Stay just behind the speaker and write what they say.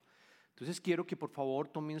Entonces quiero que por favor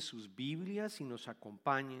tomen sus Biblias y nos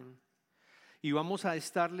acompañen. Y vamos a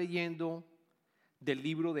estar leyendo del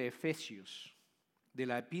libro de Efesios, de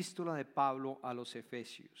la epístola de Pablo a los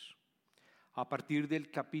Efesios, a partir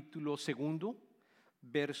del capítulo 2,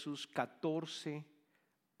 versos 14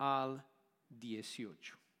 al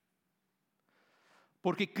 18.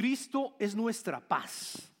 Porque Cristo es nuestra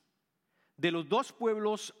paz. De los dos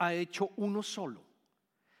pueblos ha hecho uno solo,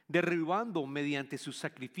 derribando mediante su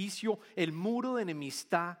sacrificio el muro de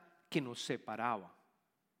enemistad que nos separaba.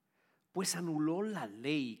 Pues anuló la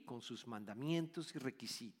ley con sus mandamientos y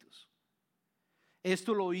requisitos.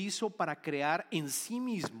 Esto lo hizo para crear en sí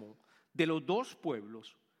mismo de los dos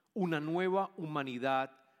pueblos una nueva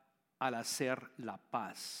humanidad al hacer la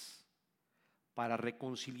paz, para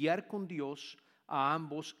reconciliar con Dios a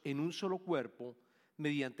ambos en un solo cuerpo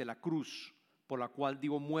mediante la cruz, por la cual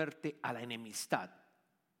dio muerte a la enemistad.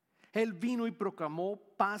 Él vino y proclamó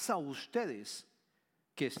paz a ustedes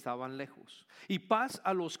que estaban lejos y paz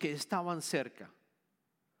a los que estaban cerca,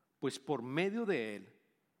 pues por medio de Él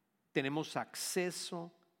tenemos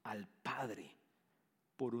acceso al Padre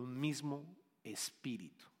por un mismo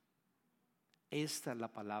Espíritu. Esta es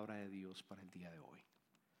la palabra de Dios para el día de hoy.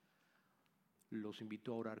 Los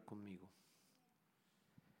invito a orar conmigo.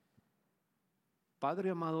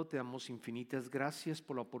 Padre amado, te damos infinitas gracias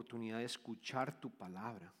por la oportunidad de escuchar tu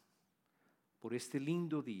palabra, por este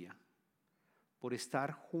lindo día, por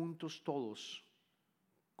estar juntos todos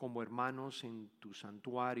como hermanos en tu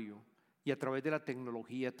santuario y a través de la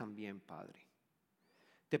tecnología también, Padre.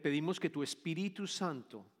 Te pedimos que tu Espíritu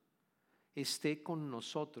Santo esté con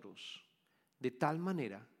nosotros de tal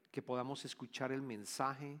manera que podamos escuchar el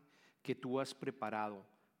mensaje que tú has preparado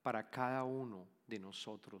para cada uno de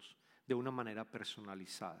nosotros de una manera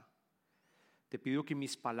personalizada. Te pido que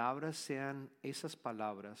mis palabras sean esas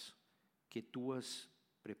palabras que tú has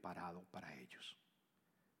preparado para ellos.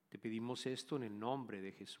 Te pedimos esto en el nombre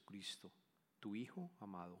de Jesucristo, tu Hijo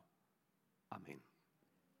amado. Amén.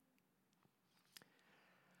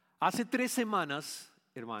 Hace 3 semanas,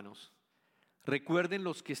 hermanos, recuerden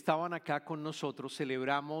los que estaban acá con nosotros,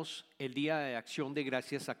 celebramos el Día de Acción de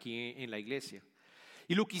Gracias aquí en la iglesia.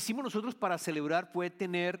 Y lo que hicimos nosotros para celebrar fue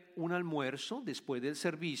tener un almuerzo después del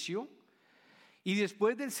servicio. Y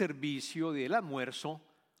después del servicio, del almuerzo,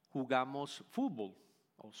 jugamos fútbol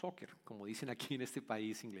o soccer, como dicen aquí en este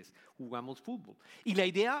país inglés. Jugamos fútbol. Y la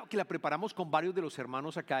idea que la preparamos con varios de los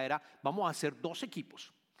hermanos acá era, vamos a hacer 2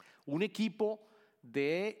 equipos. Un equipo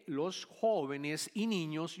de los jóvenes y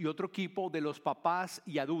niños y otro equipo de los papás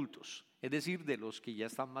y adultos. Es decir, de los que ya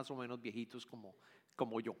están más o menos viejitos como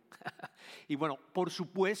yo. Y bueno, por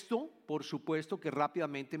supuesto que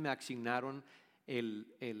rápidamente me asignaron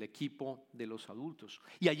el equipo de los adultos.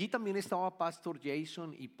 Y allí también estaba Pastor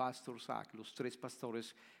Jason y Pastor Zach, los 3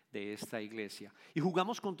 pastores de esta iglesia. Y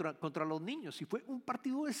jugamos contra los niños y fue un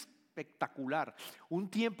partido espectacular, un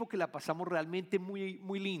tiempo que la pasamos realmente muy,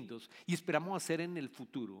 muy lindos y esperamos hacer en el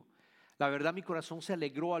futuro. La verdad, mi corazón se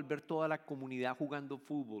alegró al ver toda la comunidad jugando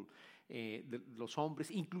fútbol, de los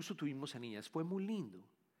hombres, incluso tuvimos a niñas, fue muy lindo.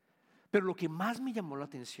 Pero lo que más me llamó la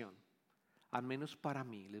atención, al menos para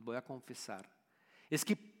mí, les voy a confesar, es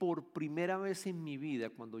que por primera vez en mi vida,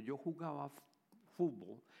 cuando yo jugaba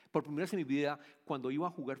fútbol, por primera vez en mi vida, cuando iba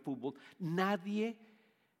a jugar fútbol, nadie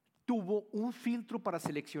tuvo un filtro para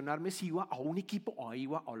seleccionarme si iba a un equipo o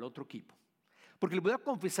iba al otro equipo. Porque les voy a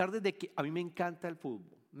confesar desde que a mí me encanta el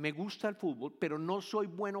fútbol, me gusta el fútbol, pero no soy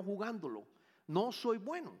bueno jugándolo, no soy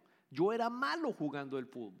bueno. Yo era malo jugando el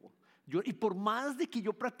fútbol. Y por más de que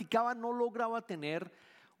yo practicaba, no lograba tener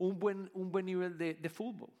un buen nivel de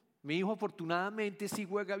fútbol. Mi hijo afortunadamente sí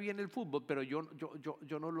juega bien el fútbol, pero yo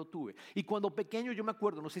no lo tuve. Y cuando pequeño yo me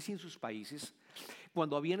acuerdo, no sé si en sus países,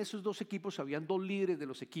 cuando habían esos 2 equipos, habían 2 líderes de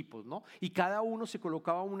los equipos, ¿no? Y cada uno se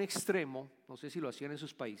colocaba a un extremo, no sé si lo hacían en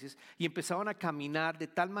sus países, y empezaban a caminar de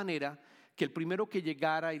tal manera que el primero que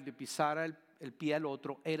llegara y le pisara el pie al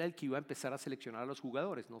otro era el que iba a empezar a seleccionar a los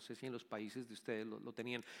jugadores. No sé si en los países de ustedes lo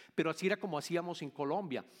tenían, pero así era como hacíamos en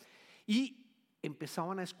Colombia. Y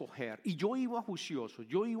empezaban a escoger, y yo iba juicioso,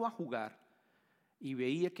 yo iba a jugar y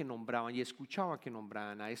veía que nombraban y escuchaba que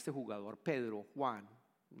nombraban a este jugador, Pedro, Juan,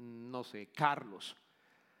 no sé, Carlos,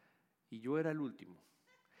 y yo era el último.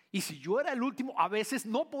 Y si yo era el último, a veces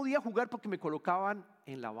no podía jugar porque me colocaban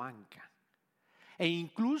en la banca. E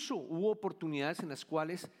incluso hubo oportunidades en las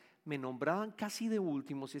cuales me nombraban casi de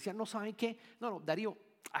último. Se decían, no, ¿saben qué? No, Darío,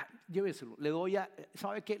 lléveselo.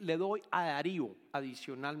 ¿Sabe qué? Le doy a Darío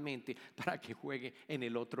adicionalmente para que juegue en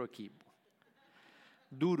el otro equipo.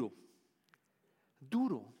 Duro.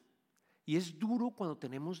 Y es duro cuando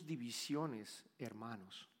tenemos divisiones,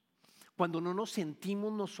 hermanos. cuando no nos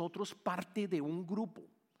sentimos nosotros parte de un grupo,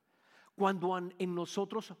 cuando en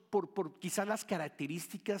nosotros, por quizás las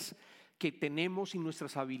características que tenemos y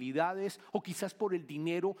nuestras habilidades, o quizás por el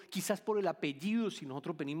dinero, quizás por el apellido, si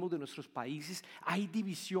nosotros venimos de nuestros países, hay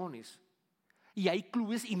divisiones. Y hay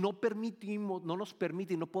clubes y no nos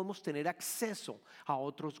permiten, no podemos tener acceso a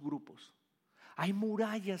otros grupos. Hay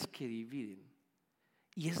murallas que dividen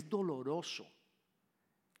y es doloroso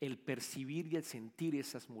el percibir y el sentir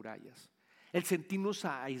esas murallas, el sentirnos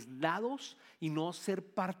aislados y no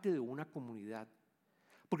ser parte de una comunidad.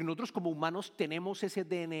 Porque nosotros como humanos tenemos ese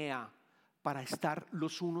DNA para estar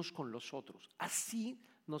los unos con los otros. Así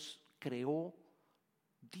nos creó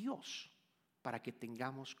Dios, para que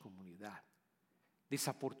tengamos comunidad.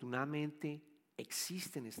 Desafortunadamente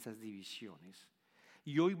existen estas divisiones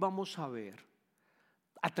y hoy vamos a ver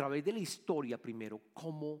a través de la historia primero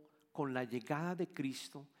cómo con la llegada de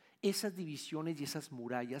Cristo esas divisiones y esas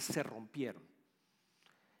murallas se rompieron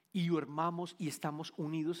y armamos y estamos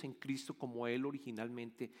unidos en Cristo como Él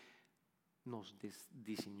originalmente nos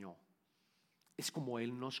diseñó. Es como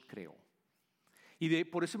Él nos creó. Y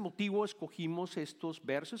por ese motivo escogimos estos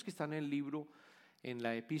versos que están en el libro, en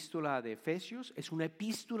la epístola de Efesios. Es una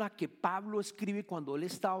epístola que Pablo escribe cuando él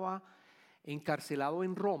estaba encarcelado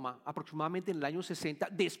en Roma, aproximadamente en el año 60,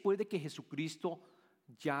 después de que Jesucristo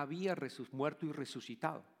ya había muerto y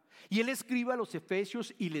resucitado. Y él escribe a los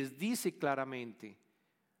Efesios y les dice claramente: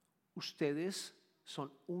 ustedes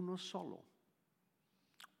son uno solo.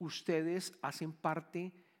 Ustedes hacen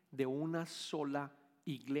parte de una sola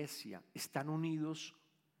iglesia, están unidos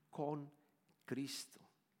con Cristo.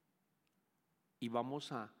 Y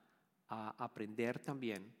vamos a aprender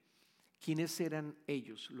también quiénes eran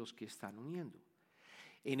ellos los que están uniendo.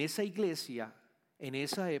 En esa iglesia, en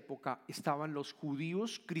esa época, estaban los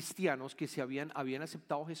judíos cristianos que habían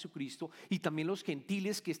aceptado a Jesucristo y también los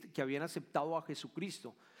gentiles que habían aceptado a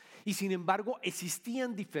Jesucristo. Y sin embargo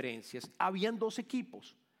existían diferencias, habían dos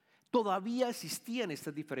equipos. Todavía existían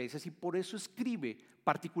estas diferencias y por eso escribe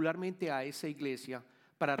particularmente a esa iglesia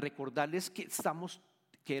para recordarles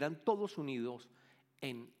que eran todos unidos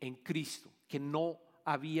en Cristo, que no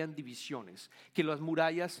habían divisiones, que las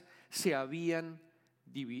murallas se habían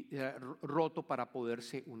roto para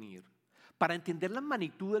poderse unir. Para entender la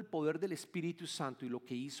magnitud del poder del Espíritu Santo y lo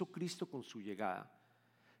que hizo Cristo con su llegada,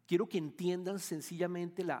 quiero que entiendan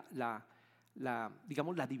sencillamente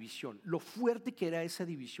digamos la división, lo fuerte que era esa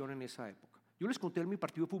división en esa época. Yo les conté en mi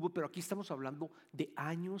partido de fútbol, pero aquí estamos hablando de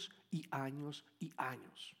años y años y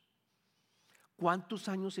años. ¿Cuántos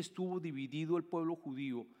años estuvo dividido el pueblo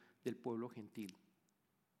judío del pueblo gentil?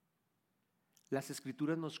 Las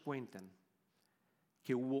escrituras nos cuentan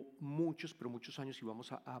que hubo muchos, pero muchos años, y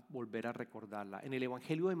vamos a volver a recordarla. En el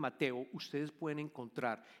Evangelio de Mateo ustedes pueden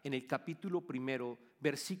encontrar en el capítulo 1,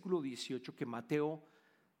 versículo 18, que Mateo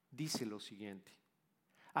dice lo siguiente: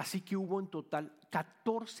 así que hubo en total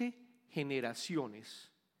 14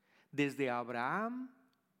 generaciones desde Abraham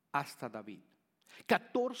hasta David.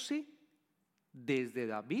 14 desde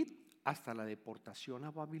David hasta la deportación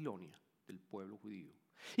a Babilonia del pueblo judío.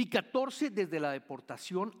 Y 14 desde la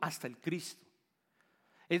deportación hasta el Cristo.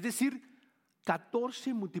 Es decir,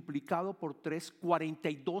 14 multiplicado por 3,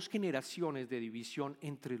 42 generaciones de división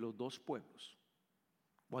entre los dos pueblos.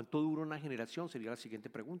 ¿Cuánto dura una generación? Sería la siguiente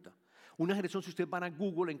pregunta. Una generación, si ustedes van a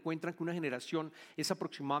Google, encuentran que una generación es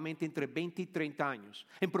aproximadamente entre 20 y 30 años.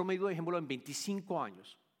 En promedio, dejémoslo en 25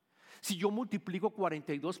 años. Si yo multiplico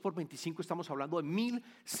 42 por 25, estamos hablando de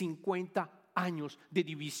 1050 años de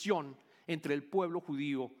división entre el pueblo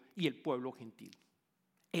judío y el pueblo gentil.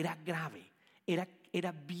 Era grave,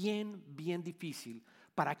 era bien difícil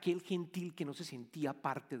para aquel gentil que no se sentía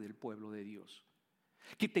parte del pueblo de Dios,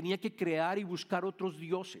 que tenía que crear y buscar otros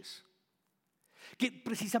dioses, que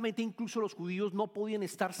precisamente incluso los judíos no podían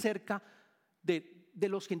estar cerca de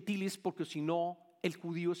los gentiles, porque si no el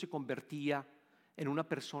judío se convertía en una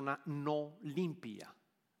persona no limpia.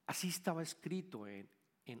 Así estaba escrito en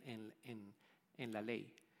la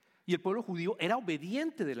ley. Y el pueblo judío era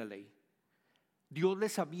obediente de la ley. Dios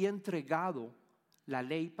les había entregado la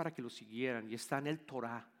ley para que lo siguieran, y está en el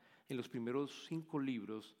Torá, en los primeros 5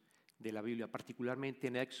 libros de la Biblia, particularmente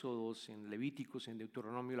en Éxodos, en Levíticos, en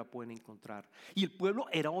Deuteronomio la pueden encontrar. Y el pueblo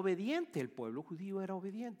era obediente, el pueblo judío era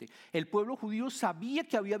obediente. El pueblo judío sabía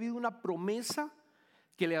que había habido una promesa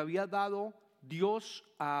que le había dado Dios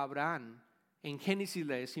a Abraham. En Génesis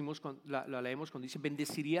la leemos cuando dice: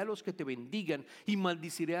 bendeciré a los que te bendigan y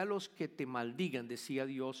maldiciré a los que te maldigan, decía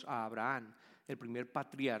Dios a Abraham, el primer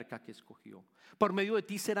patriarca que escogió. Por medio de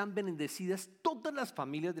ti serán bendecidas todas las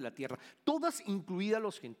familias de la tierra, todas incluidas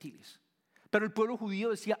los gentiles. Pero el pueblo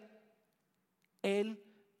judío decía: Él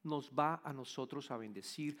nos va a nosotros a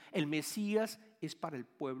bendecir. El Mesías es para el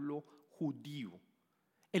pueblo judío.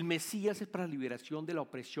 El Mesías es para la liberación de la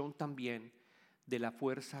opresión también de la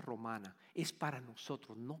fuerza romana. Es para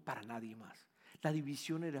nosotros, no para nadie más. La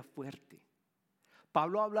división era fuerte.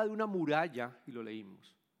 Pablo habla de una muralla y lo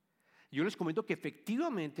leímos. Yo les comento que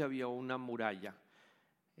efectivamente había una muralla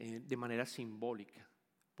de manera simbólica.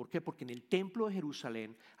 ¿Por qué? Porque en el templo de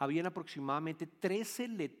Jerusalén habían aproximadamente 13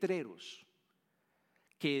 letreros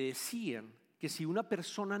que decían que si una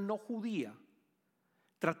persona no judía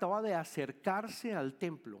trataba de acercarse al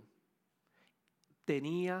templo,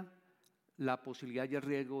 tenía la posibilidad y el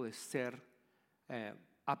riesgo de ser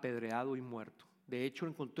apedreado y muerto. De hecho,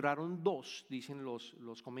 encontraron 2, dicen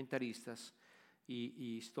los comentaristas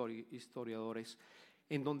y historiadores,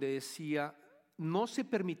 en donde decía: no se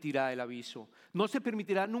permitirá el aviso, no se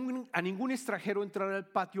permitirá a ningún extranjero entrar al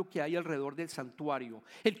patio que hay alrededor del santuario.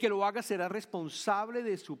 El que lo haga será responsable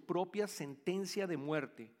de su propia sentencia de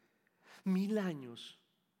muerte. 1000 años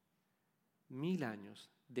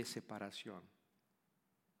de separación.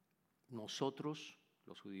 Nosotros,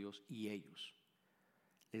 los judíos, y ellos.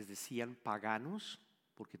 Les decían paganos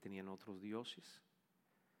porque tenían otros dioses.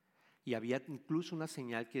 Y había incluso una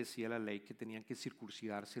señal que decía la ley que tenían que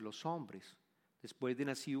circuncidarse los hombres. Después de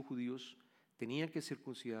nacidos judíos, tenían que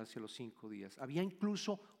circuncidarse a los 5 días. Había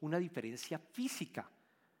incluso una diferencia física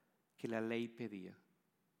que la ley pedía.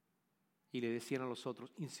 Y le decían a los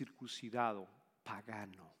otros: incircuncidado,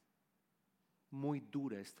 pagano. Muy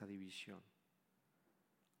dura esta división.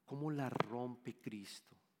 ¿Cómo la rompe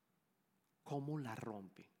Cristo? ¿Cómo la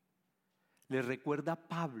rompe? Le recuerda a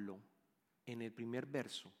Pablo en el primer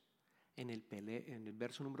verso, en el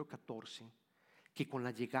verso número 14, que con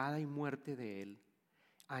la llegada y muerte de él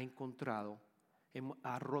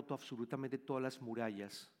ha roto absolutamente todas las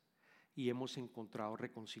murallas y hemos encontrado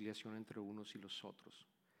reconciliación entre unos y los otros.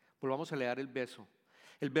 Volvamos a leer el verso.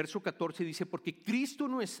 El verso 14 dice: porque Cristo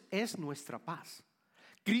no es nuestra paz.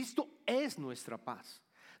 Cristo es nuestra paz.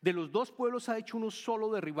 De los 2 pueblos ha hecho uno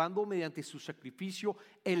solo, derribando mediante su sacrificio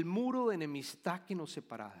el muro de enemistad que nos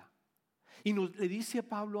separaba. Y le dice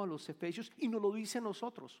Pablo a los efesios, y nos lo dice a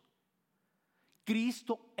nosotros: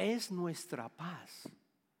 Cristo es nuestra paz.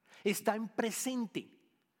 Está en presente.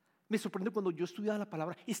 Me sorprende cuando yo estudiaba la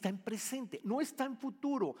palabra, está en presente, no está en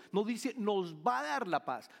futuro. No dice nos va a dar la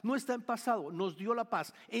paz, no está en pasado, nos dio la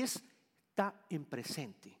paz. Está en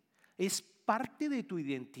presente. Es parte de tu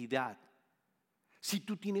identidad. Si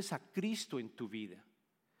tú tienes a Cristo en tu vida,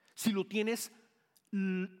 si lo tienes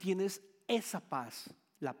esa paz,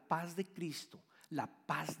 la paz de Cristo, la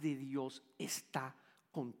paz de Dios está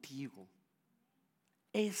contigo.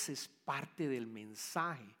 Ese es parte del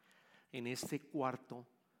mensaje en este 4º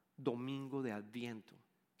domingo de Adviento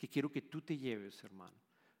que quiero que tú te lleves, hermano.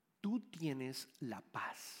 Tú tienes la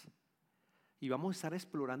paz y vamos a estar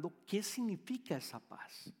explorando qué significa esa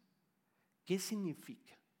paz. ¿Qué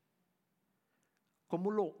significa?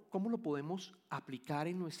 ¿Cómo lo podemos aplicar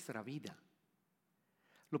en nuestra vida?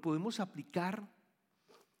 Lo podemos aplicar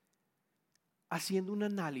haciendo un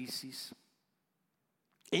análisis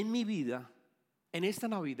en mi vida, en esta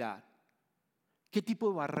Navidad. ¿Qué tipo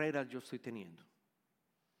de barreras yo estoy teniendo?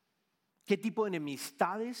 ¿Qué tipo de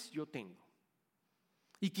enemistades yo tengo?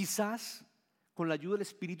 Y quizás con la ayuda del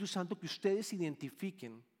Espíritu Santo que ustedes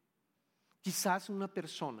identifiquen, quizás una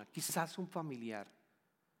persona, quizás un familiar,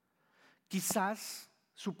 quizás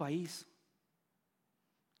su país,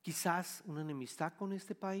 quizás una enemistad con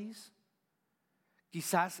este país,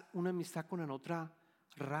 quizás una amistad con la otra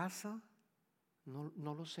raza,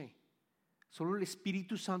 no lo sé. Solo el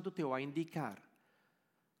Espíritu Santo te va a indicar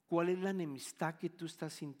cuál es la enemistad que tú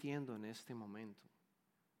estás sintiendo en este momento.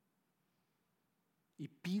 Y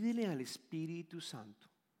pídele al Espíritu Santo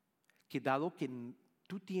que, dado que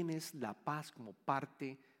tú tienes la paz como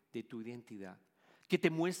parte de tu identidad, que te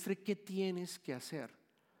muestre qué tienes que hacer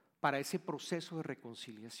para ese proceso de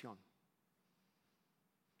reconciliación.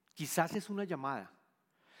 Quizás es una llamada.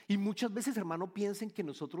 Y muchas veces, hermano, piensen que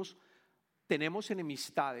nosotros tenemos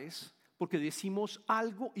enemistades porque decimos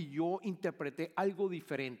algo y yo interpreté algo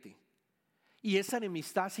diferente. Y esa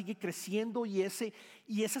enemistad sigue creciendo y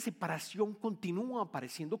esa separación continúa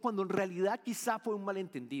apareciendo cuando en realidad quizá fue un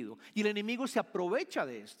malentendido. Y el enemigo se aprovecha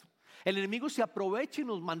de esto. El enemigo se aprovecha y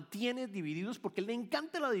nos mantiene divididos porque le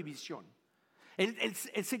encanta la división. Él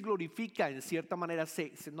se glorifica en cierta manera,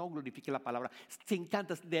 no glorifica la palabra, se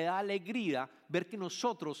encanta, le da alegría ver que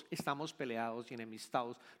nosotros estamos peleados y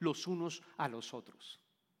enemistados los unos a los otros.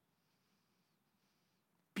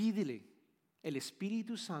 Pídele, el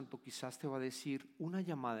Espíritu Santo quizás te va a decir una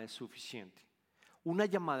llamada es suficiente, una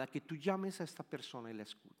llamada que tú llames a esta persona y la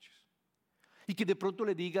escuches. Y que de pronto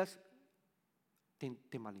le digas,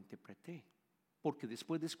 te malinterpreté, porque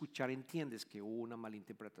después de escuchar entiendes que hubo una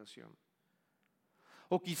malinterpretación.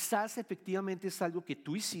 O quizás efectivamente es algo que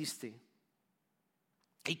tú hiciste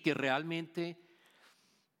y que realmente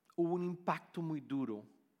hubo un impacto muy duro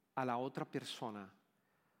a la otra persona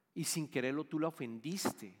y sin quererlo tú la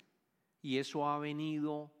ofendiste, y eso ha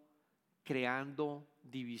venido creando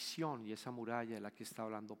división, y esa muralla de la que está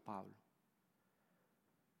hablando Pablo.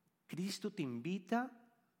 Cristo te invita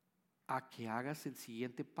a que hagas el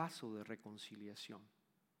siguiente paso de reconciliación,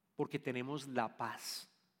 porque tenemos la paz,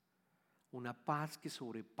 una paz que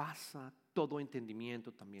sobrepasa todo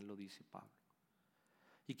entendimiento, también lo dice Pablo.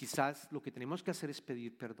 Y quizás lo que tenemos que hacer es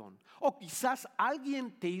pedir perdón. O quizás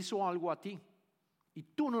alguien te hizo algo a ti y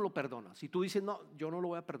tú no lo perdonas. Y tú dices, no, yo no lo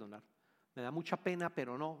voy a perdonar. Me da mucha pena,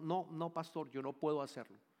 pero no, pastor, yo no puedo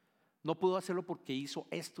hacerlo. No puedo hacerlo porque hizo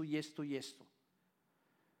esto y esto y esto.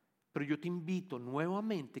 Pero yo te invito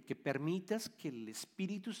nuevamente que permitas que el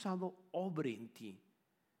Espíritu Santo obre en ti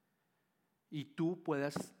y tú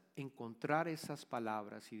puedas encontrar esas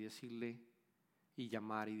palabras y decirle, y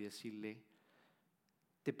llamar y decirle,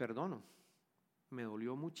 te perdono, me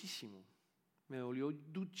dolió muchísimo, me dolió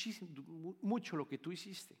mucho lo que tú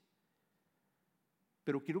hiciste,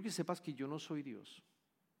 pero quiero que sepas que yo no soy Dios,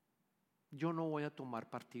 yo no voy a tomar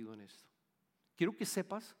partido en esto. Quiero que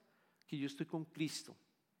sepas que yo estoy con Cristo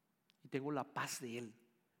y tengo la paz de Él.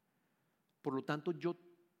 Por lo tanto, yo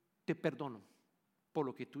te perdono por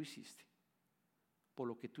lo que tú hiciste. Por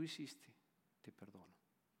lo que tú hiciste, te perdono.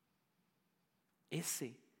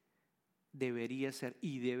 Ese debería ser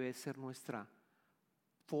y debe ser nuestra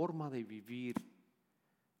forma de vivir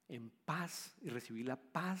en paz y recibir la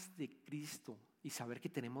paz de Cristo y saber que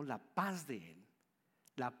tenemos la paz de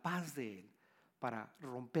Él para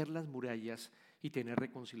romper las murallas y tener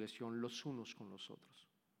reconciliación los unos con los otros.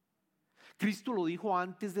 Cristo lo dijo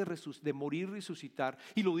antes de morir y resucitar,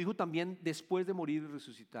 y lo dijo también después de morir y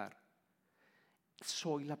resucitar.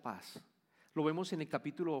 Soy la paz. Lo vemos en el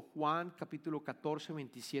capítulo Juan, capítulo 14,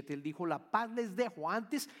 27. Él dijo, la paz les dejo.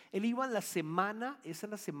 Antes él iba en la semana, esa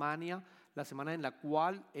es la semana en la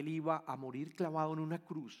cual él iba a morir clavado en una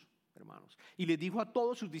cruz, hermanos. Y le dijo a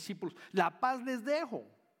todos sus discípulos, la paz les dejo,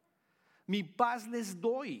 mi paz les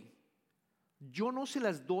doy. Yo no se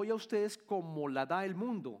las doy a ustedes como la da el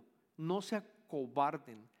mundo. No se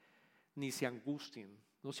acobarden, ni se angustien.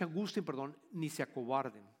 No se angustien, ni se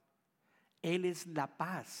acobarden. Él es la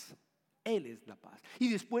paz. Él es la paz. Y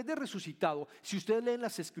después de resucitado, si ustedes leen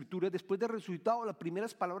las escrituras, después de resucitado, las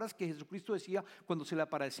primeras palabras que Jesucristo decía cuando se le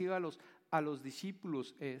aparecía a los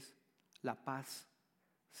discípulos es, la paz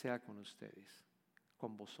sea con ustedes,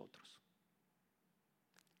 con vosotros.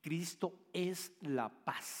 Cristo es la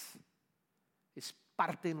paz. Es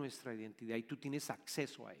parte de nuestra identidad y tú tienes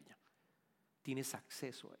acceso a ella. Tienes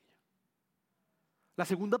acceso a ella. La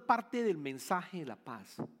segunda parte del mensaje de la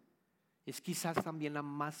paz es quizás también la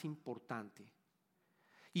más importante,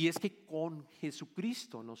 y es que con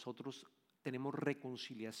Jesucristo nosotros tenemos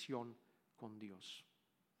reconciliación con Dios.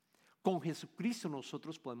 Con Jesucristo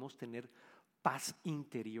nosotros podemos tener paz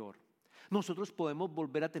interior. Nosotros podemos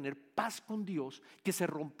volver a tener paz con Dios que se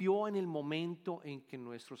rompió en el momento en que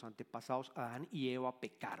nuestros antepasados Adán y Eva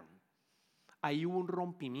pecaron. Ahí hubo un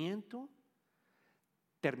rompimiento,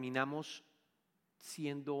 terminamos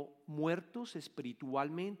siendo muertos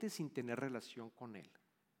espiritualmente sin tener relación con Él.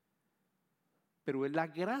 Pero es la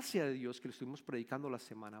gracia de Dios que le estuvimos predicando la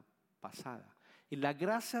semana pasada. Es la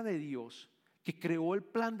gracia de Dios que creó el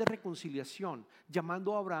plan de reconciliación,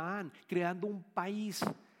 llamando a Abraham, creando un país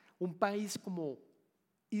como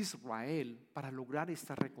Israel para lograr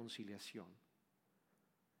esta reconciliación.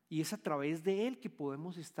 Y es a través de Él que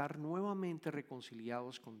podemos estar nuevamente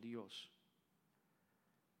reconciliados con Dios.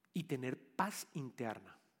 Y tener paz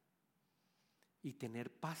interna.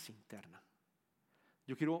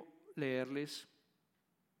 Yo quiero leerles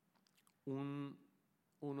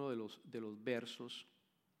uno de los versos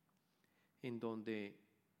en donde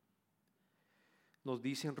nos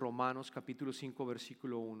dice en Romanos capítulo 5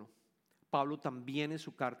 versículo 1. Pablo también en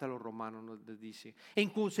su carta a los romanos nos dice,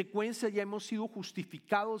 en consecuencia ya hemos sido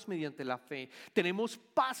justificados mediante la fe, tenemos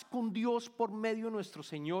paz con Dios por medio de nuestro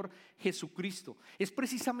Señor Jesucristo. Es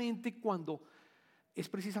precisamente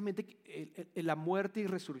la muerte y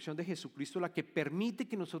resurrección de Jesucristo la que permite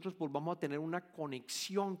que nosotros volvamos a tener una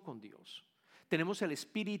conexión con Dios. Tenemos el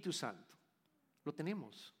Espíritu Santo, lo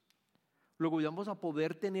tenemos. Luego vamos a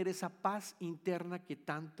poder tener esa paz interna que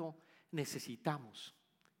tanto necesitamos.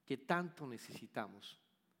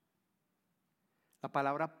 La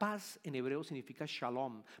palabra paz en hebreo significa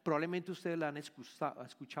shalom. Probablemente ustedes la han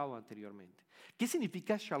escuchado anteriormente. ¿Qué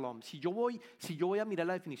significa shalom? Si yo voy a mirar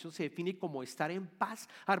la definición, se define como estar en paz,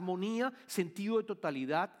 armonía, sentido de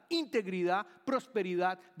totalidad, integridad,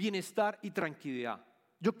 prosperidad, bienestar y tranquilidad.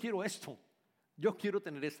 Yo quiero esto. Yo quiero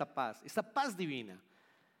tener esta paz divina.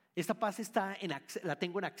 Esta paz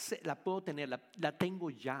la puedo tener, la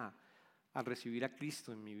tengo ya al recibir a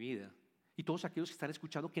Cristo en mi vida. Y todos aquellos que están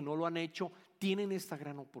escuchando que no lo han hecho, tienen esta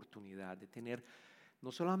gran oportunidad de tener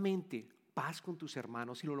no solamente paz con tus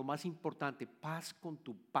hermanos, sino lo más importante, paz con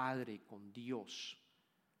tu Padre, con Dios.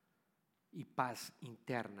 Y paz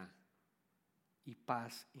interna. Y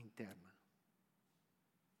paz interna.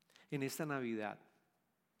 En esta Navidad,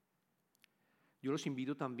 yo los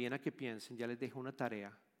invito también a que piensen, ya les dejo una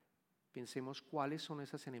tarea, pensemos cuáles son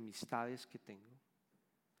esas enemistades que tengo.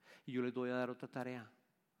 Y yo les voy a dar otra tarea.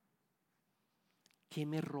 ¿Qué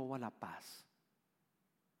me roba la paz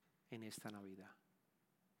en esta Navidad?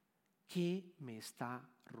 ¿Qué me está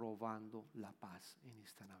robando la paz en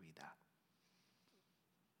esta Navidad?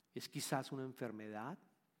 ¿Es quizás una enfermedad?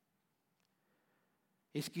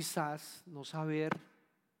 ¿Es quizás no saber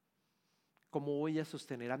cómo voy a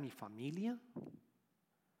sostener a mi familia?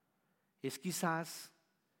 ¿Es quizás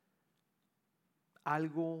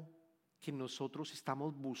algo que nosotros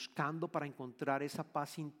estamos buscando para encontrar esa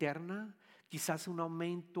paz interna? Quizás un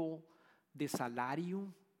aumento de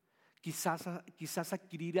salario, quizás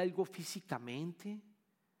adquirir algo físicamente,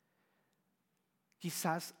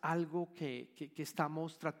 quizás algo que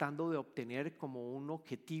estamos tratando de obtener como un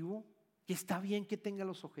objetivo, que está bien que tenga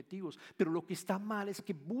los objetivos, pero lo que está mal es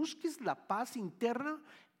que busques la paz interna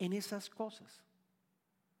en esas cosas.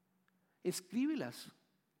 Escríbelas,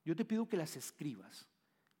 yo te pido que las escribas.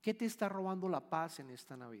 ¿Qué te está robando la paz en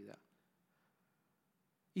esta Navidad?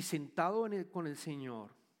 Y sentado con el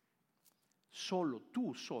Señor,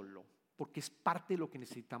 tú solo, porque es parte de lo que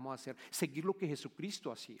necesitamos hacer, seguir lo que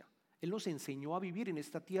Jesucristo hacía. Él nos enseñó a vivir en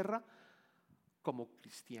esta tierra como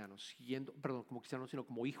cristianos, sino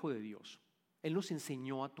como hijo de Dios. Él nos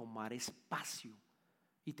enseñó a tomar espacio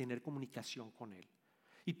y tener comunicación con Él.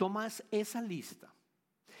 Y tomas esa lista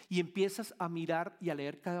y empiezas a mirar y a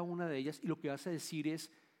leer cada una de ellas, y lo que vas a decir es: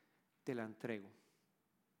 te la entrego.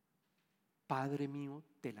 Padre mío,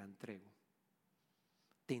 te la entrego.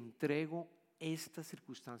 Te entrego estas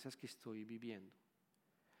circunstancias que estoy viviendo.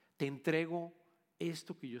 Te entrego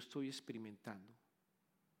esto que yo estoy experimentando.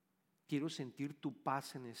 Quiero sentir tu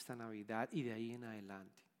paz en esta Navidad y de ahí en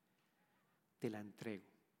adelante. Te la entrego.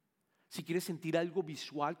 Si quieres sentir algo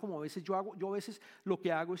visual, como a veces yo a veces lo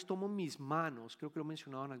que hago es tomo mis manos, creo que lo he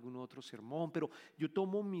mencionado en algún otro sermón, pero yo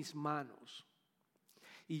tomo mis manos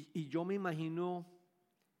y yo me imagino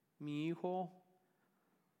mi hijo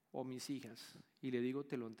o mis hijas y le digo: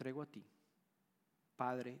 te lo entrego a ti.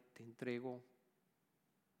 Padre, te entrego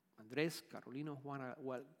Andrés, Carolina, Juana,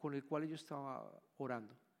 con el cual yo estaba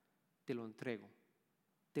orando. Te lo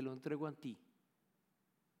entrego a ti.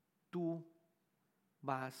 Tú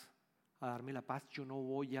vas a darme la paz, yo no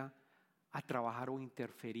voy a trabajar o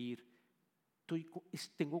interferir.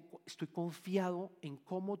 Estoy confiado en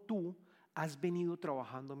cómo tú has venido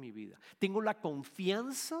trabajando mi vida. Tengo la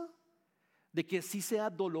confianza de que así sea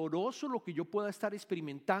doloroso lo que yo pueda estar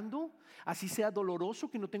experimentando, así sea doloroso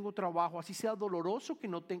que no tengo trabajo, así sea doloroso que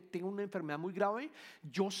no tengo una enfermedad muy grave,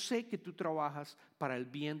 yo sé que tú trabajas para el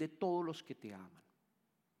bien de todos los que te aman.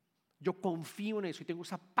 Yo confío en eso y tengo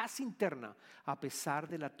esa paz interna a pesar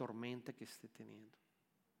de la tormenta que esté teniendo.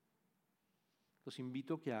 Los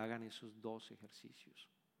invito a que hagan esos 2 ejercicios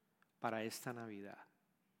para esta Navidad.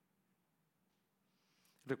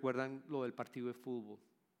 ¿Recuerdan lo del partido de fútbol?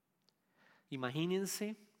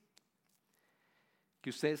 Imagínense que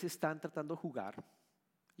ustedes están tratando de jugar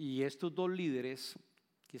y estos 2 líderes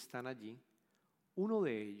que están allí, uno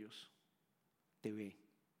de ellos te ve.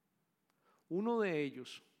 Uno de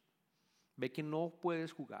ellos ve que no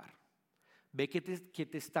puedes jugar, ve que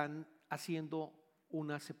te están haciendo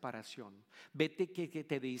una separación, ve que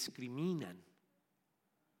te discriminan.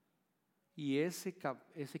 Y ese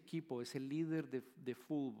equipo, ese líder de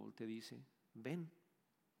fútbol te dice: ven,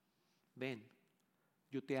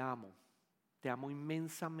 yo te amo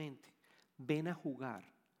inmensamente, ven a jugar,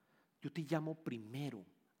 yo te llamo primero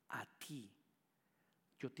a ti,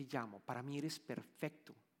 yo te llamo, para mí eres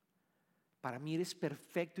perfecto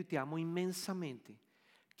y te amo inmensamente,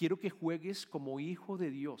 quiero que juegues como hijo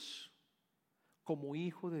de Dios,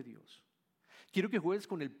 quiero que juegues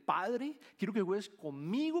con el Padre, quiero que juegues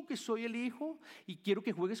conmigo que soy el Hijo y quiero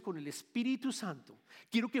que juegues con el Espíritu Santo.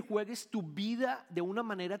 Quiero que juegues tu vida de una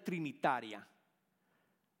manera trinitaria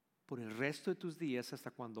por el resto de tus días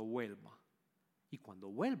hasta cuando vuelva. Y cuando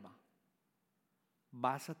vuelva,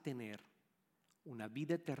 vas a tener una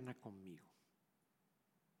vida eterna conmigo.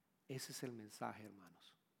 Ese es el mensaje,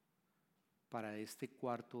 hermanos, para este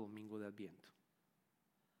cuarto domingo de Adviento.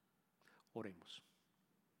 Oremos.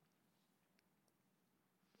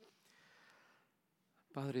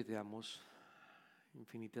 Padre, te damos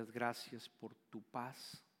infinitas gracias por tu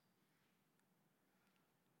paz.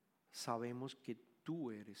 Sabemos que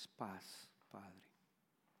tú eres paz, Padre.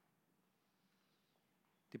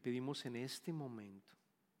 Te pedimos en este momento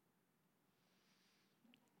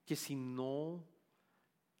que si no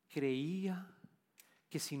creía,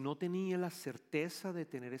 que si no tenía la certeza de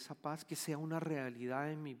tener esa paz, que sea una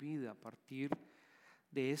realidad en mi vida a partir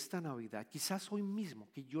de esta Navidad, quizás hoy mismo,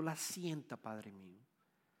 que yo la sienta, Padre mío,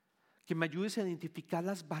 que me ayudes a identificar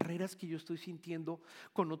las barreras que yo estoy sintiendo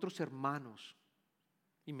con otros hermanos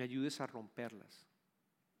y me ayudes a romperlas,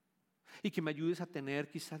 y que me ayudes a tener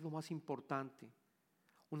quizás lo más importante,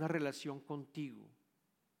 una relación contigo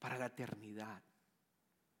para la eternidad.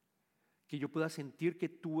 Que yo pueda sentir que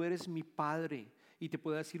tú eres mi Padre y te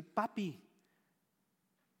pueda decir: papi,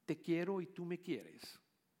 te quiero y tú me quieres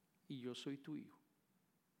y yo soy tu hijo.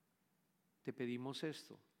 Te pedimos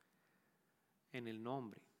esto en el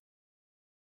nombre